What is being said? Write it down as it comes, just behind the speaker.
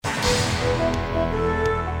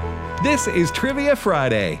This is Trivia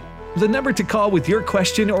Friday. The number to call with your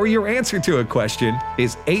question or your answer to a question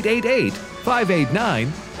is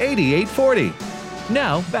 888-589-8840.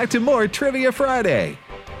 Now, back to more Trivia Friday.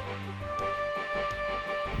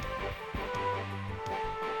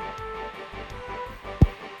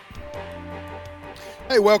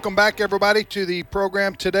 Hey, welcome back, everybody, to the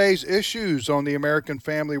program Today's Issues on the American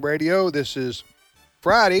Family Radio. This is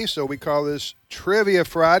Friday, so we call this Trivia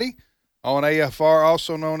Friday on AFR,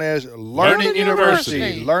 also known as Learning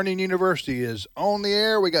University. Learning University is on the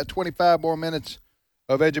air. We got 25 more minutes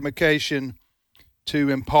of education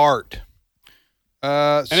to impart.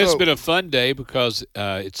 It's been a fun day because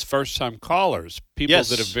it's first-time callers. People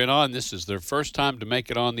that have been on, this is their first time to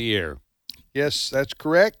make it on the air. Yes, that's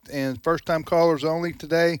correct. And first-time callers only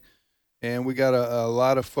today. And we got a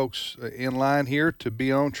lot of folks in line here to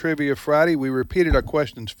be on Trivia Friday. We repeated our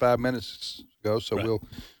questions 5 minutes ago, so we'll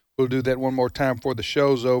do that one more time before the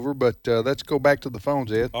show's over. But let's go back to the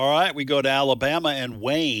phones, Ed. All right, we go to Alabama, and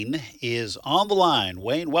Wayne is on the line.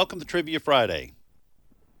 Wayne, welcome to Trivia Friday.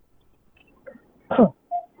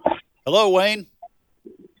 Hello, Wayne.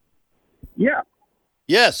 Yeah.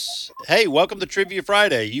 Yes. Hey, welcome to Trivia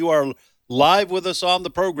Friday. You are live with us on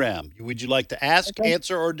the program. Would you like to ask,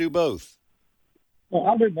 answer, or do both? Well,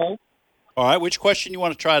 I'll do both. All right, which question you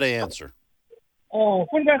want to try to answer?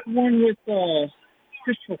 What about the one with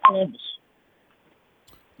Christopher Columbus?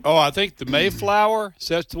 Oh, I think the Mayflower. Is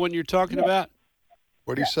that the one you're talking about?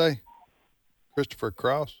 What do you say? Christopher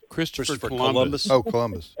Cross? Christopher Columbus. Oh,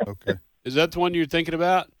 Columbus. Okay. Is that the one you're thinking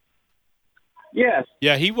about? Yes.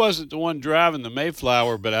 Yeah, he wasn't the one driving the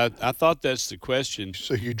Mayflower, but I thought that's the question.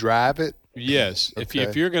 So you drive it? Yes. Okay.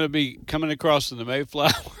 If you're going to be coming across in the Mayflower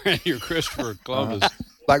and you're Christopher Columbus.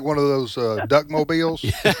 Like one of those duck mobiles?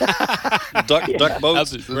 Duck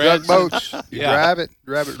boats? Duck boats. You drive it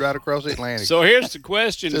right across the Atlantic. So here's the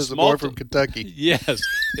question. Says the boy from Kentucky. Yes.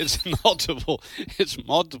 It's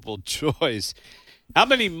multiple choice. How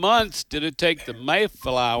many months did it take the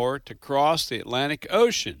Mayflower to cross the Atlantic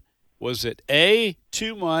Ocean? Was it A,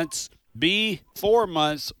 2 months, B, 4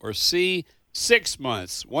 months, or C, 6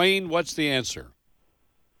 months? Wayne, what's the answer?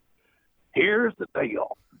 Here's the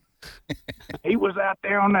deal. He was out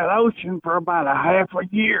there on that ocean for about a half a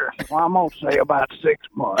year, so I'm going to say about 6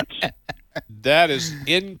 months. That is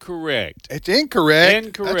incorrect. It's incorrect.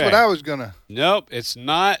 Incorrect. That's what I was going to. Nope, it's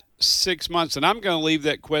not 6 months. And I'm going to leave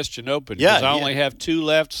that question open because I only have two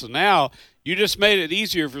left. So now you just made it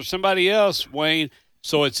easier for somebody else, Wayne.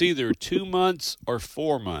 So it's either 2 months or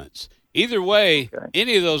 4 months. Either way,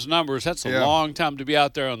 any of those numbers, that's a long time to be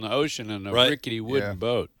out there on the ocean in a rickety wooden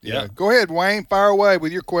boat. Yeah. Go ahead, Wayne. Fire away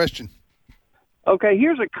with your question. Okay,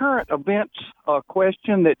 here's a current events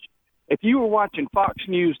question that if you were watching Fox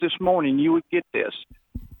News this morning, you would get this.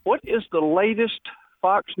 What is the latest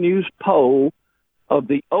Fox News poll of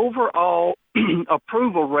the overall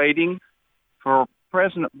approval rating for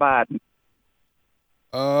President Biden?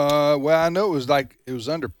 Well, I know it was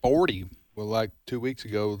under 40. Well, like 2 weeks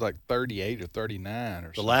ago, it was like 38 or 39 or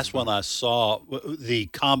something. The last one I saw, the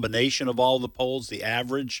combination of all the polls, the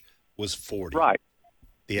average was 40. Right.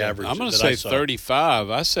 The average. I'm going to say 35.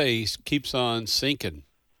 I say he keeps on sinking.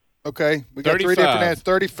 Okay. We got 3 different answers,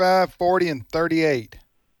 35, 40, and 38.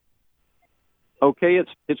 Okay, it's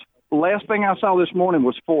the last thing I saw this morning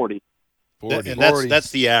was 40. 40. And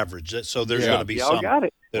that's the average. So there's going to be some. Got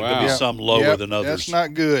it. There's going to be some lower than others. That's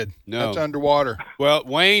not good. No. That's underwater. Well,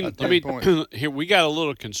 Wayne, here we got a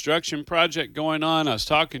little construction project going on. I was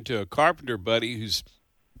talking to a carpenter buddy who's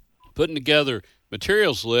putting together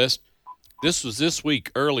materials list. This was this week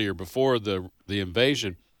earlier before the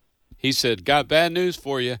invasion. He said, "Got bad news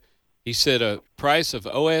for you." He said a price of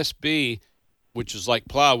OSB, which is like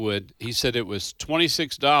plywood, he said it was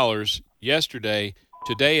 $26 yesterday.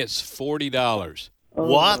 Today it's $40.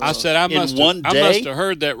 What? I said I must have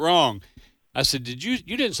heard that wrong. I said, you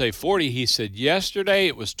didn't say 40. He said yesterday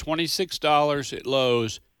it was $26 at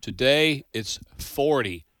Lowe's. Today it's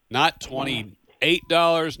 40, not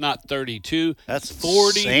 $28, not 32. That's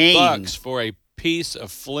 $40 for a piece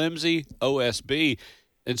of flimsy OSB.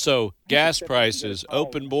 And so gas prices,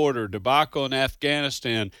 open border, debacle in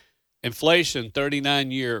Afghanistan, inflation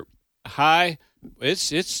 39-year high.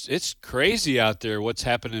 It's crazy out there what's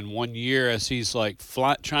happened in 1 year as he's like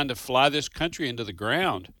trying to fly this country into the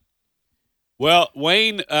ground. Well,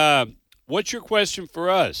 Wayne, what's your question for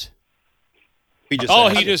us? He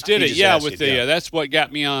just did it. Yeah, with the that's what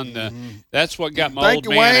got me on. That's what got my old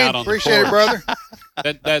man Wayne. out on Appreciate the it, brother.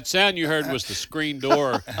 That sound you heard was the screen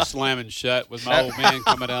door slamming shut with my old man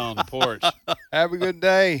coming out on the porch. Have a good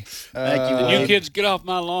day. Thank you. You kids, get off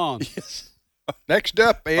my lawn. Yes. Next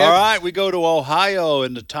up, Ed. All right, we go to Ohio,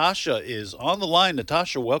 and Natasha is on the line.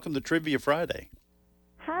 Natasha, welcome to Trivia Friday.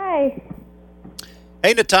 Hi.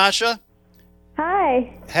 Hey, Natasha.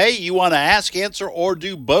 Hi. Hey, you want to ask, answer, or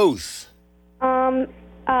do both?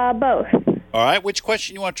 Both. All right, which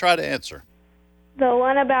question you want to try to answer? The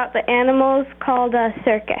one about the animals called a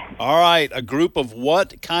circus. All right, a group of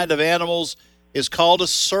what kind of animals is called a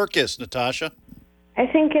circus, Natasha? I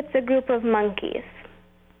think it's a group of monkeys.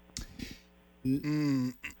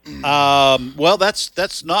 Well,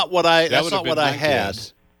 that's not what I That would have been my had.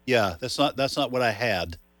 guess. Yeah, that's not what I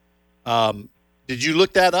had. Did you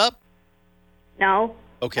look that up? No.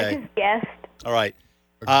 I Okay. just guessed. All right.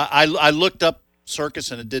 I looked up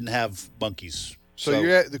circus and it didn't have monkeys. So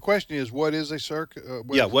the question is, what is a circus?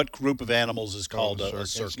 What group of animals is called a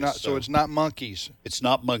circus? It's not monkeys. It's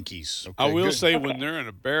not monkeys. I will good. say when they're in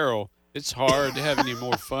a barrel, it's hard to have any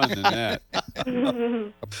more fun than that.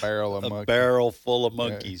 A barrel of A monkeys. barrel full of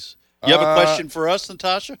monkeys. You have a question for us,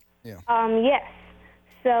 Natasha? Yes.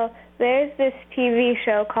 So there's this TV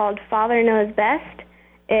show called Father Knows Best.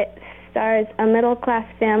 It stars a middle-class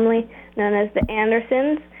family known as the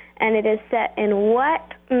Andersons, and it is set in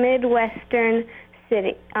what Midwestern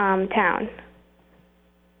city town?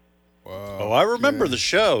 Wow. Oh, I remember the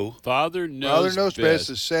show. Father knows best.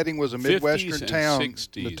 The setting was a 50s Midwestern and town,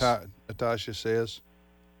 60s. Natasha says.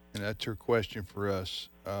 And that's her question for us.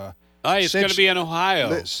 It's going to be in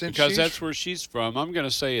Ohio since because she's- that's where she's from. I'm going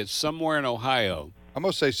to say it's somewhere in Ohio. I'm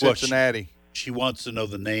going to say Well, Cincinnati. She wants to know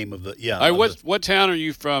the name of the What town are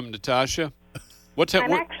you from, Natasha? What town?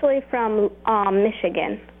 I'm actually from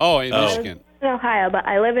Michigan. Oh, in Oh. Michigan. In Ohio, but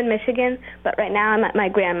I live in Michigan. But right now I'm at my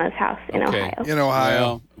grandma's house in Okay. Ohio. In Ohio.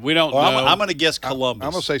 Well, we don't Well, know. I'm going to guess Columbus.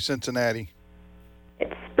 I'm going to say Cincinnati.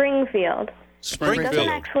 It's Springfield. It Springfield. doesn't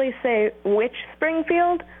actually say which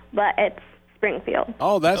Springfield, but it's Springfield.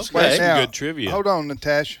 Oh, that's Okay. some Now, good trivia. Hold on,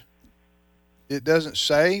 Natasha. It doesn't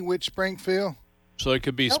say which Springfield? So it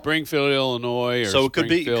could be Springfield, Illinois, or So it could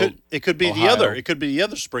be Springfield, it could be the Ohio. other. It could be the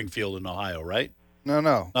other Springfield in Ohio, right? No.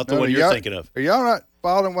 Not the No, one you're y'all- thinking of. Are y'all not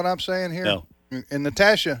following what I'm saying here? No. And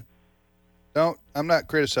Natasha, I'm not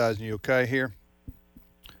criticizing you, okay, here.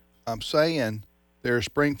 I'm saying there are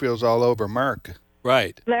Springfields all over America.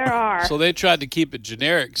 Right. There are. So they tried to keep it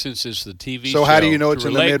generic since it's the TV show. So how do you know to it's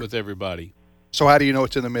in the relate mid- with everybody? So how do you know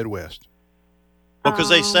it's in the Midwest? Well, because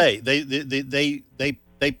they say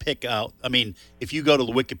they pick out. I mean, if you go to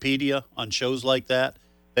the Wikipedia on shows like that,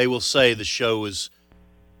 they will say the show is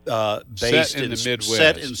based in the Midwest.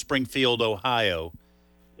 set in Springfield, Ohio.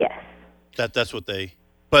 Yes. That's what they.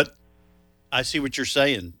 But I see what you're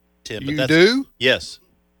saying, Tim. But You that's, do? Yes.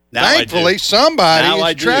 Now I do. Thankfully, somebody Now I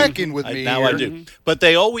is do. tracking with me Now here. I do. But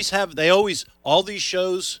they always all these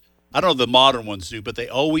shows, I don't know if the modern ones do, but they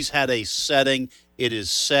always had a setting. It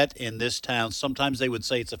is set in this town. Sometimes they would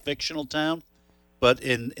say it's a fictional town, but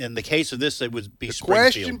in the case of this, it would be The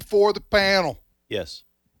Springfield. question for the panel Yes.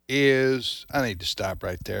 is, I need to stop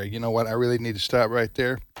right there. You know what? I really need to stop right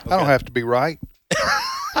there. I don't have to be right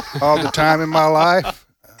all the time in my life.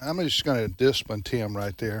 I'm just going to discipline Tim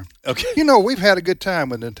right there. Okay. You know, we've had a good time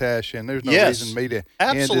with Natasha, and there's no Yes, reason me to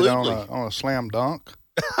absolutely. end it on a slam dunk.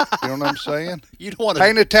 You know what I'm saying? You don't want Hey,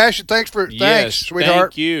 to. Natasha, thanks, Yes,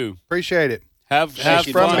 sweetheart. Thank you. Appreciate it. Have She's fun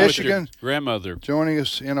from with Michigan. your grandmother. Joining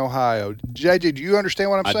us in Ohio. JJ, do you understand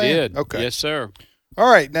what I'm I saying? did. Okay. Yes, sir. All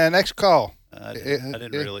right. Now, next call. I didn't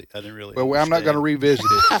really. Well, I'm not going to understand. revisit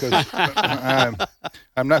it because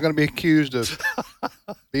I'm not going to be accused of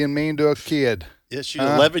being mean to a kid. Yes, she's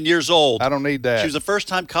 11 years old. I don't need that. She was a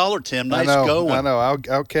first-time caller, Tim. I Nice know. going. I know.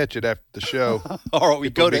 I'll catch it after the show. All right, we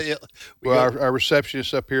go People to. Well, our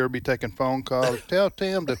receptionist up here will be taking phone calls. Tell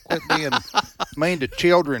Tim to quit being mean to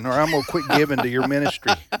children, or I'm going to quit giving to your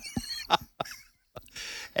ministry.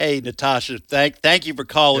 Hey, Natasha, thank you for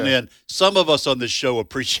calling Yeah. in. Some of us on this show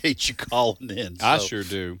appreciate you calling in. I So, sure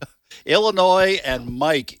do. Illinois, and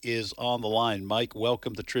Mike is on the line. Mike,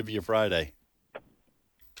 welcome to Trivia Friday.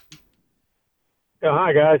 Yeah,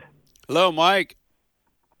 hi guys. Hello, Mike.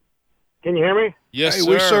 Can you hear me? Yes, Hey,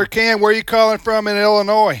 sir. we sure can. Where are you calling from in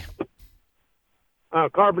Illinois?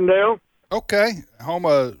 Carbondale. Okay. Home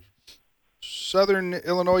of Southern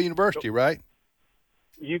Illinois University, right?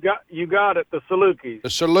 You got it. The Salukis. The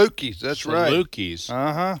Salukis. That's right. Salukis.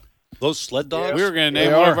 Uh-huh. Those sled dogs? We were going to They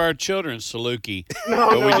name one are. of our children Saluki, No,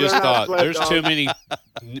 but we no, just they're not thought sled there's dogs. too many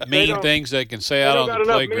mean don't- things they can say They out don't on got the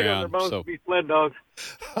enough meat on their playground. bones So to be sled dogs.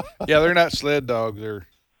 Yeah, they're not sled dogs. They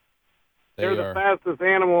They're the are. fastest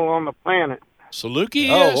animal on the planet. Saluki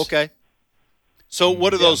is? Oh, okay. So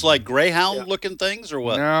what are those, like greyhound-looking things, or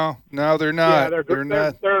what? No, they're Yeah, not. they're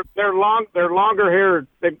not. They're longer haired.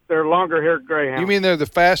 They're longer haired greyhounds. You mean they're the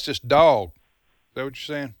fastest dog? that what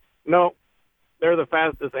you're saying? No, they're the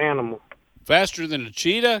fastest animal. Faster than a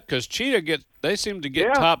cheetah? Because they seem to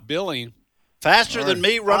get top billing. Faster than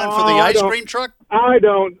me running for the ice cream truck? I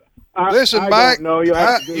don't. Listen, I Mike, don't know.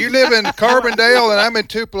 you live in Carbondale, and I'm in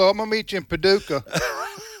Tupelo. I'm going to meet you in Paducah,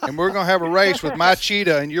 and we're going to have a race with my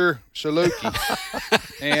cheetah and your Saluki.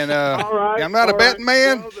 And I'm not a betting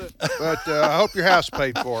man, but I hope your house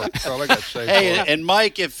paid for it. That's all I got to say. Hey, and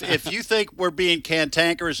Mike, if you think we're being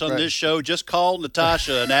cantankerous on this show, just call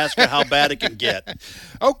Natasha and ask her how bad it can get.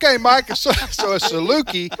 Okay, Mike, so a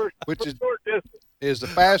Saluki, which is the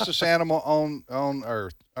fastest animal on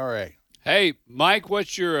Earth. All right. Hey, Mike,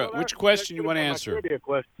 what's your which question you want to answer?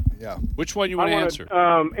 Yeah. Which one you want to answer?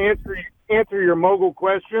 Answer your mogul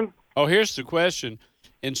question. Oh, here's the question.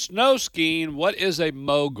 In snow skiing, what is a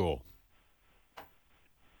mogul?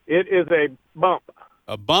 It is a bump.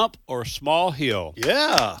 A bump or a small hill?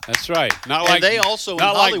 Yeah. That's right. Not And like they also,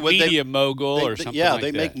 not in like Hollywood, media mogul or something like that. Yeah,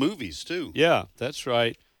 they make movies, too. Yeah, that's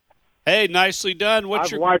right. Hey, nicely done.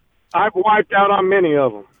 I've wiped out on many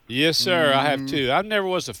of them. Yes, sir. I have too. I never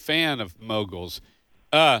was a fan of moguls.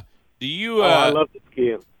 Do you? I love the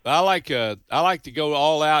skiing. I like to go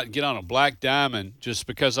all out and get on a black diamond just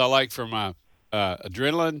because I like for my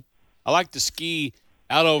adrenaline. I like to ski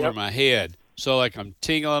out over my head, so like I'm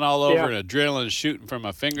tingling all over and adrenaline is shooting from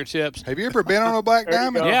my fingertips. Have you ever been on a black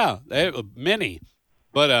diamond? Yeah, many,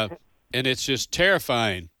 but and it's just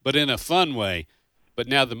terrifying, but in a fun way. But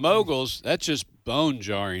now the moguls, that's just bone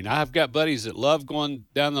jarring. I've got buddies that love going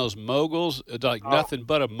down those moguls. It's like nothing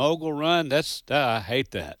but a mogul run. I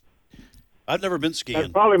hate that. I've never been skiing.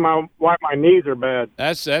 That's probably why my knees are bad.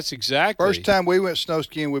 That's exactly. First time we went snow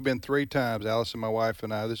skiing, we've been 3 times. Allison, my wife,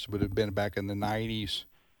 and I. This would have been back in the 90s.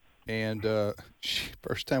 And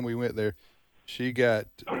first time we went there, she got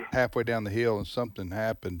halfway down the hill and something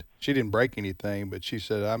happened. She didn't break anything, but she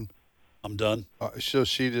said, I'm done. So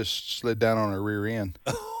she just slid down on her rear end.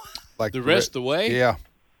 Like the rest of the way? Yeah.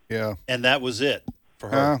 Yeah. And that was it for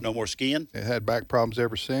her? No more skiing? It had back problems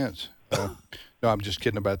ever since. No, I'm just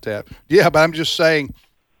kidding about that. Yeah, but I'm just saying,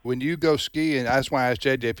 when you go skiing, that's why I asked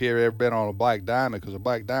JJ if he had ever been on a black diamond, because a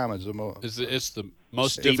black diamond is the most. It's the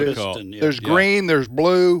most difficult. There's green, there's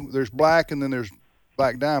blue, there's black, and then there's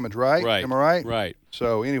black diamonds, right? Right. Am I right? Right.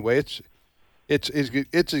 So anyway, it's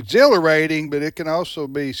exhilarating, but it can also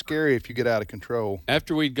be scary if you get out of control.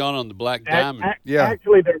 After we'd gone on the black diamond.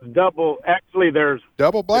 Actually, there's double. Actually, there's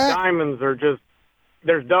double black. The diamonds are just.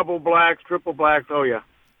 There's double blacks, triple blacks. Oh yeah.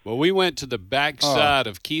 Well, we went to the back side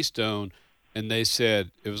of Keystone, and they said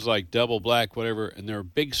it was like double black, whatever, and there were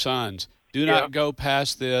big signs. Do not go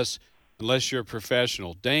past this unless you're a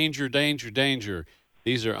professional. Danger, danger, danger.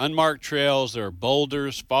 These are unmarked trails. There are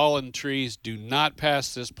boulders, fallen trees. Do not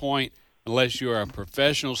pass this point unless you are a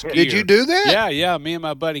professional skier. Did you do that? Yeah. Me and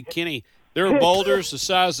my buddy Kenny. There were boulders the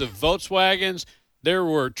size of Volkswagens. There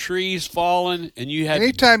were trees falling, and you had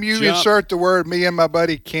anytime you jump. insert the word "me and my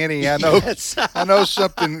buddy Kenny," I know I know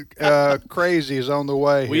something crazy is on the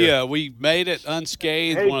way. We made it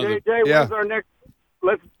unscathed. Hey, JJ, when's our next?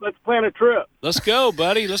 Let's plan a trip. Let's go,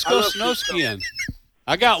 buddy. Let's go snow skiing.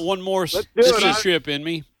 I got one more ski trip in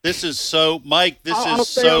me. This is so, Mike. I'll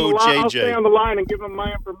stay on the line and give them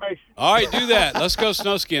my information. All right, do that. Let's go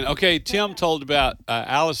snow skiing. Okay, Tim told about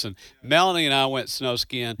Allison. Melanie and I went snow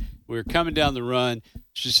skiing. We were coming down the run.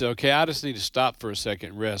 She said, okay, I just need to stop for a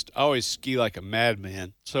second and rest. I always ski like a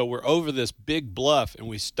madman. So we're over this big bluff, and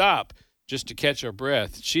we stop just to catch our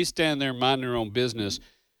breath. She's standing there minding her own business.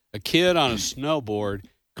 A kid on a snowboard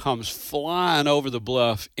comes flying over the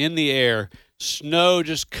bluff in the air, snow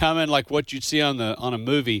just coming like what you'd see on a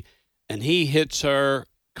movie, and he hits her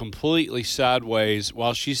completely sideways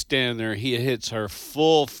while she's standing there. He hits her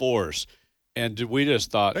full force. And we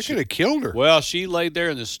just thought that could have killed her. Well, she laid there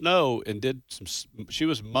in the snow and she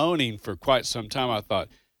was moaning for quite some time. I thought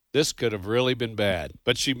this could have really been bad,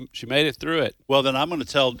 but she made it through it. Well, then I'm going to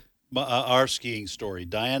tell our skiing story.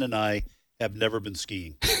 Diane and I have never been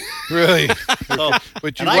skiing. Really? So,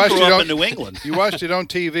 but you and watched I grew it up in New England. You watched it on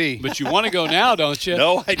TV. But you want to go now, don't you?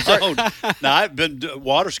 No, I don't. Now, I've been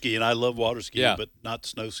water skiing. I love water skiing, but not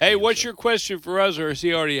snow skiing. Hey, what's your question for us, or has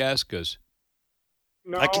he already asked us?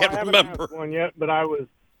 No, I can't remember asked one yet, but I was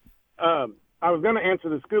going to answer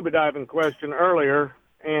the scuba diving question earlier,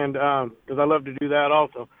 and because I love to do that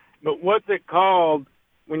also. But what's it called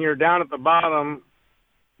when you're down at the bottom,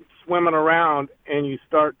 swimming around, and you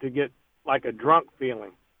start to get like a drunk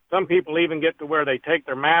feeling? Some people even get to where they take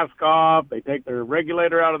their mask off, they take their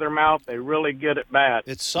regulator out of their mouth. They really get it bad.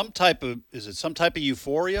 It's some type of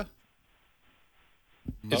euphoria?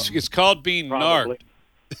 It's called being Probably. narked.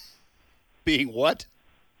 Being what?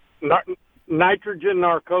 nitrogen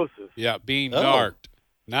narcosis. Yeah, being Oh. narked.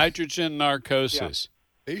 Nitrogen narcosis.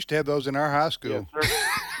 They used to have those in our high school. Yes,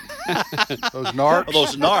 sir. Those narcs. Oh,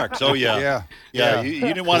 those narcs. Oh, yeah. Yeah. Yeah, you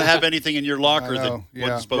didn't want to have anything in your locker I that know. Yeah,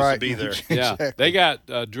 wasn't supposed right. to be there. Yeah, Exactly. they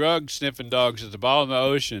got drug sniffing dogs at the bottom of the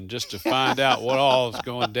ocean just to find out what all is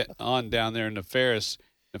going on down there in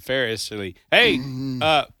nefariously. Hey,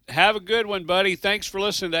 have a good one, buddy. Thanks for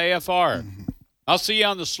listening to AFR. I'll see you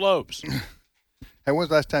on the slopes. Hey, when's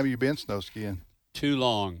the last time you been snow skiing? Too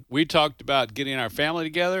long. We talked about getting our family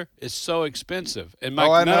together. It's so expensive, and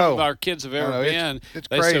I none know. of our kids have ever I know. been. It's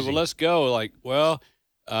They crazy. said, "Well, let's go." Like, well,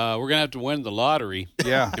 we're gonna have to win the lottery.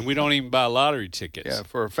 Yeah. And we don't even buy lottery tickets. Yeah,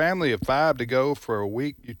 for a family of 5 to go for a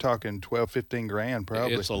week, you're talking 12, 15 grand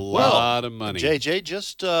probably. It's a lot of money. JJ,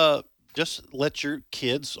 just let your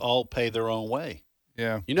kids all pay their own way.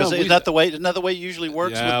 Yeah. You know, Isn't that the way it usually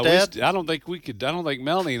works yeah, with Dad? I don't think we could. I don't think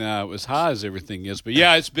Melanie and I was high as everything is. But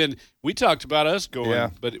yeah, it's been. We talked about us going, Yeah.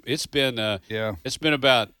 but it's been. Yeah. It's been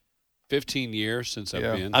about 15 years since I've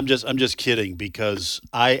Yeah. been. I'm just kidding, because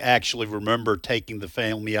I actually remember taking the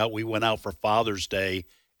family out. We went out for Father's Day,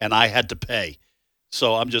 and I had to pay.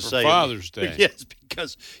 So I'm just For saying, Father's Day. Yes,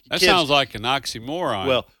 because that kids, sounds like an oxymoron.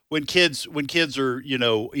 well, when kids are,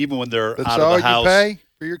 even when they're That's out all of the house. you pay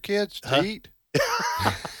for your kids to Huh? eat?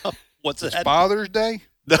 What's It's that? Father's Day?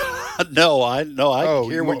 No, I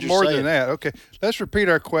hear what you're more saying. than that. Okay. Let's repeat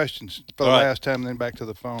our questions for the All right. last time, and then back to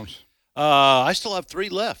the phones. I still have 3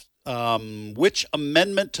 left. Which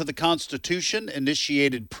amendment to the Constitution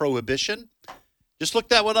initiated prohibition? Just look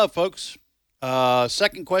that one up, folks.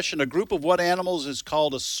 Second question, a group of what animals is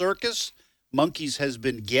called a circus? Monkeys has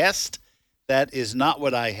been guessed. That is not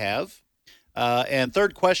what I have. And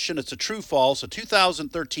third question, it's a true-false. A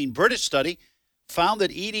 2013 British study found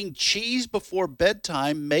that eating cheese before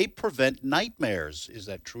bedtime may prevent nightmares. Is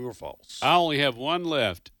that true or false? I only have one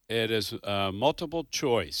left. It is multiple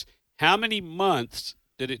choice. How many months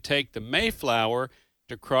did it take the Mayflower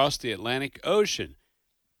to cross the Atlantic Ocean?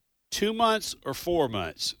 2 months or 4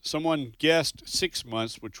 months? Someone guessed 6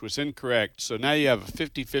 months, which was incorrect. So now you have a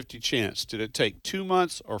 50-50 chance. Did it take 2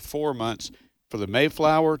 months or 4 months for the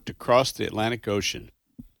Mayflower to cross the Atlantic Ocean?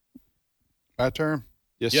 My turn?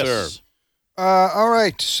 Yes, sir. All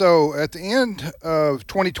right. So at the end of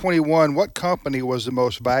 2021, what company was the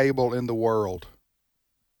most valuable in the world?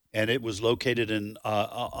 And it was located in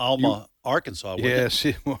Alma, Arkansas. wasn't it? Yes,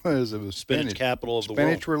 it was. It was Spinach spinach. capital of the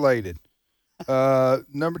Spinach world. related.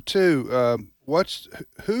 Number 2, what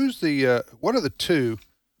are the 2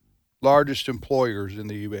 largest employers in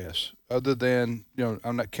the U.S. other than,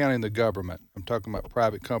 I'm not counting the government. I'm talking about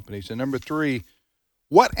private companies. And number 3,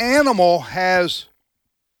 what animal has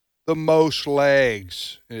the most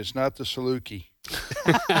legs? And it's not the Saluki.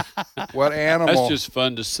 What animal That's just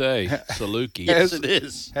fun to say. Saluki. Yes, it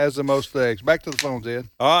is. has the most legs? Back to the phones, Ed.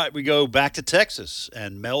 All right, we go back to Texas,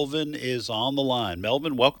 and Melvin is on the line.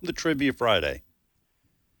 Melvin, welcome to Trivia Friday.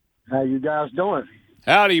 How you guys doing?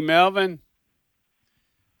 Howdy, Melvin.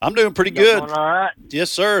 I'm doing pretty good. Doing all right. Yes,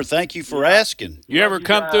 sir. Thank you for asking. You Love ever you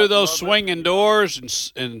come guys. through those Love it. swinging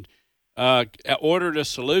doors and ordered a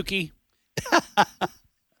Saluki?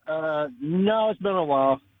 No, it's been a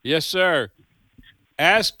while. Yes, sir.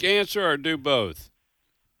 Ask, answer, or do both.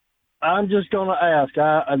 I'm just going to ask.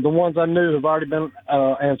 The ones I knew have already been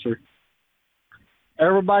answered.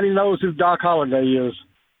 Everybody knows who Doc Holliday is,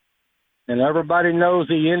 and everybody knows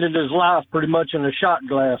he ended his life pretty much in a shot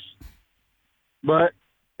glass. But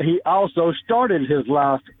he also started his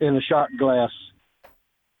life in a shot glass.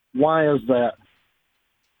 Why is that?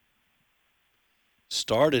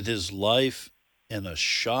 Started his life in a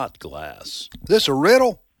shot glass. This a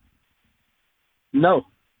riddle? No,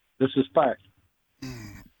 this is fact.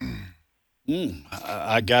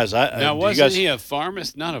 Guys, Now, do you wasn't guys, he a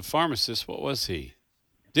pharmacist? Not a pharmacist. What was he?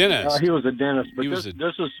 Dentist. He was a dentist, but He was this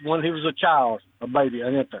is when he was a child, a baby,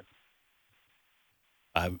 an infant.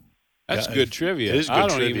 That's Yeah, good trivia. it is good I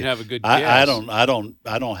don't trivia. even have a good guess.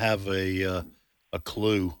 I don't have a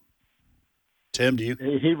clue. Tim, do you?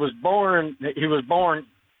 He was born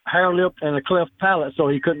hair-lipped and a cleft palate, so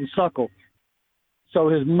he couldn't suckle. So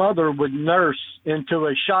his mother would nurse into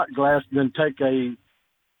a shot glass, then take a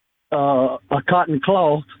cotton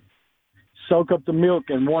cloth, soak up the milk,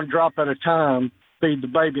 and 1 drop at a time feed the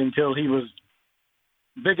baby until he was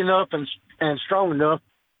big enough and strong enough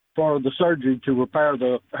for the surgery to repair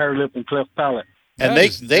the hair, lip, and cleft palate. And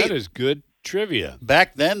that is good trivia.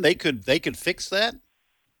 back then they could fix that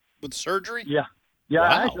with surgery. Yeah. Wow.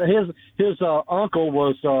 Actually, his uncle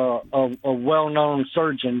was a well-known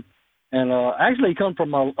surgeon, and actually he come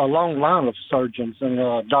from a long line of surgeons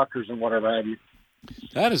and doctors and whatever have you.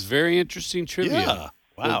 That is very interesting trivia. Yeah.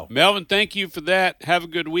 Wow. Well, Melvin, thank you for that. Have a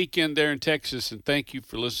good weekend there in Texas, and thank you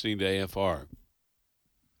for listening to AFR.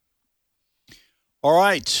 All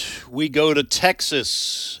right, we go to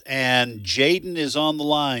Texas, and Jaden is on the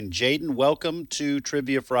line. Jaden, welcome to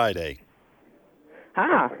Trivia Friday.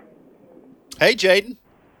 Hi. Hey, Jaden.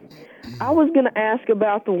 I was going to ask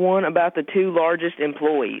about the one about the two largest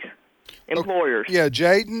employers. Yeah,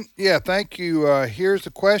 Jaden. Yeah, thank you. Here's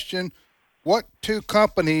the question. What two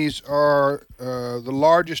companies are the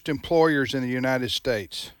largest employers in the United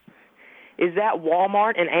States? Is that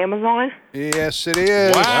Walmart and Amazon? Yes, it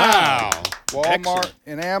is. Wow. Walmart Excellent.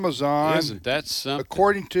 and Amazon. Isn't that something?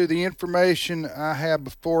 According to the information I have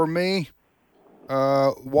before me,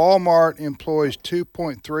 Walmart employs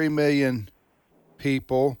 2.3 million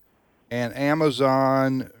people, and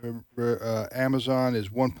Amazon is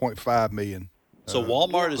 1.5 million. So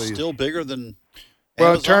Walmart is still bigger than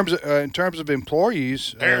Well, Amazon? in terms of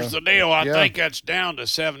employees, Here's the deal. I yeah. think that's down to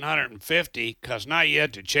 750 because now you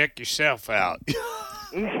have to check yourself out.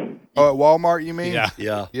 Oh, at Walmart, you mean?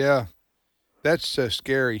 Yeah. Yeah. That's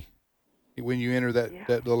scary when you enter that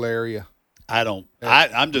little area.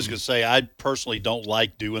 I'm just going to say I personally don't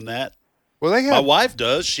like doing that. Well, they My have. wife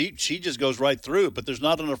does. She just goes right through it, but there's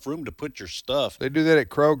not enough room to put your stuff. They do that at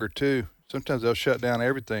Kroger too. Sometimes they'll shut down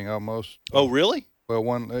everything almost. Oh, really? Well,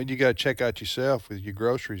 you got to check out yourself with your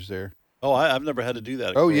groceries there. Oh, I've never had to do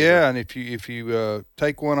that. at Oh Kroger. yeah, and if you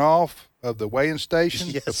take one off of the weighing station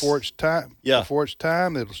Yes. before it's time,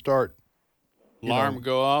 it'll start Alarm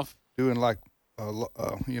go off. doing like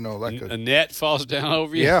like A net falls down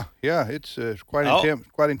over you. yeah, it's quite Oh.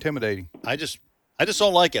 quite intimidating. I just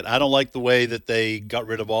don't like it. I don't like the way that they got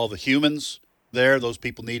rid of all the humans there. Those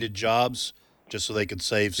people needed jobs just so they could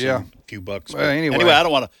save some few bucks. Well, But anyway. I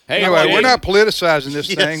don't want to. Hey, Anyway, Jaden. we're not politicizing this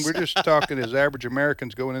Yes. thing. We're just talking as average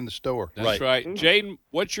Americans going in the store. That's right. Jaden,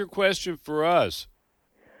 what's your question for us?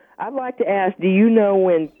 I'd like to ask, do you know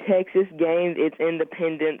when Texas gained its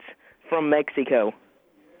independence from Mexico?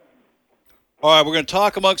 All right, we're going to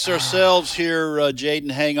talk amongst ourselves here,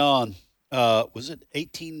 Jaden. Hang on. Was it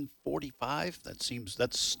 1845?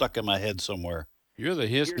 That's stuck in my head somewhere. You're the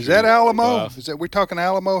history. Is that Alamo? buff. Is that we talking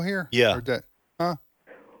Alamo here? Yeah. Or is that, huh?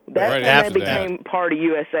 That's Right when after they that. became part of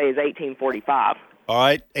USA is 1845. All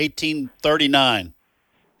right, 1839.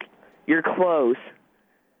 You're close.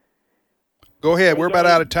 Go ahead. We're about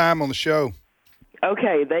out of time on the show.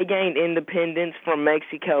 Okay, they gained independence from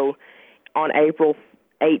Mexico on April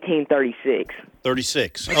 1836.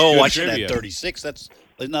 36. That's Oh, good I should trivia. have 36.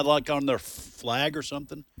 Isn't that like on their flag or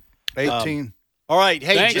something? 18. All right.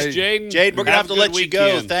 Hey, Thanks, Jaden. Jaden, we're going to have to a let good you go.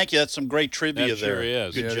 weekend. Thank you. That's some great trivia That there. sure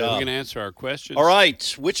is. Good We're job. going to answer our questions. All right.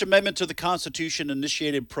 Which amendment to the Constitution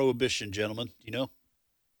initiated prohibition, gentlemen? You know?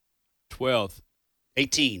 12th.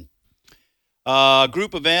 18.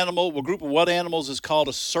 Group of what animals is called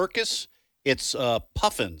a circus? It's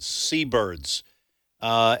puffins, seabirds.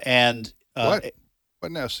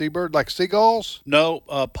 What now? Seabird? Like seagulls? No,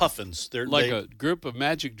 puffins. They're Like a group of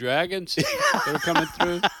magic dragons that are coming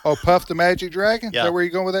through. Oh, Puff the Magic Dragon? Yeah. Is that where you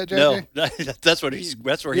going with that, No, JJ? that's where he's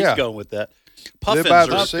Yeah. going with that. Live by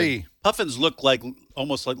the sea. Puffins look like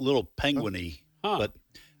almost like little penguin-y, Huh.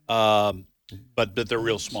 but they're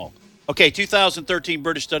real small. Okay, 2013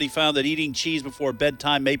 British study found that eating cheese before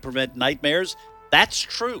bedtime may prevent nightmares. That's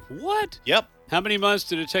true. What? Yep. How many months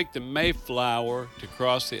did it take the Mayflower to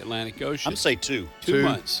cross the Atlantic Ocean? I'm say 2. 2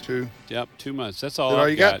 months. 2. Yep, 2 months. That's Is all that all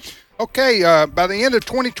I've you got? Okay, by the end of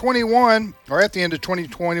 2021, or at the end of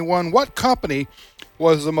 2021, what company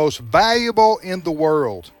was the most valuable in the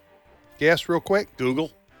world? Guess real quick.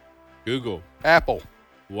 Google. Google. Apple.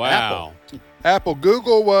 Wow. Apple.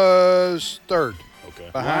 Google was third Okay.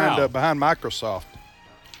 behind Wow. behind Microsoft.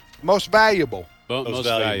 Most valuable, Most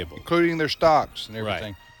valuable. valuable. including their stocks and Right.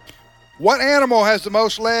 everything. What animal has the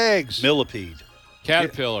most legs? Millipede.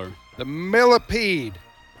 Caterpillar. The millipede.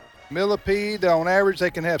 Millipede, on average,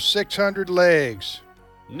 they can have 600 legs.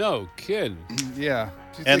 No kidding. Yeah.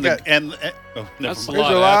 And They the got- and never That's mind. There's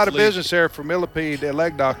a of lot of athletes. business there for millipede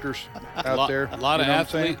leg doctors out there. A lot You of know what I'm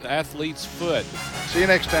saying? athlete's foot. See you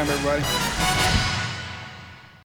next time, everybody.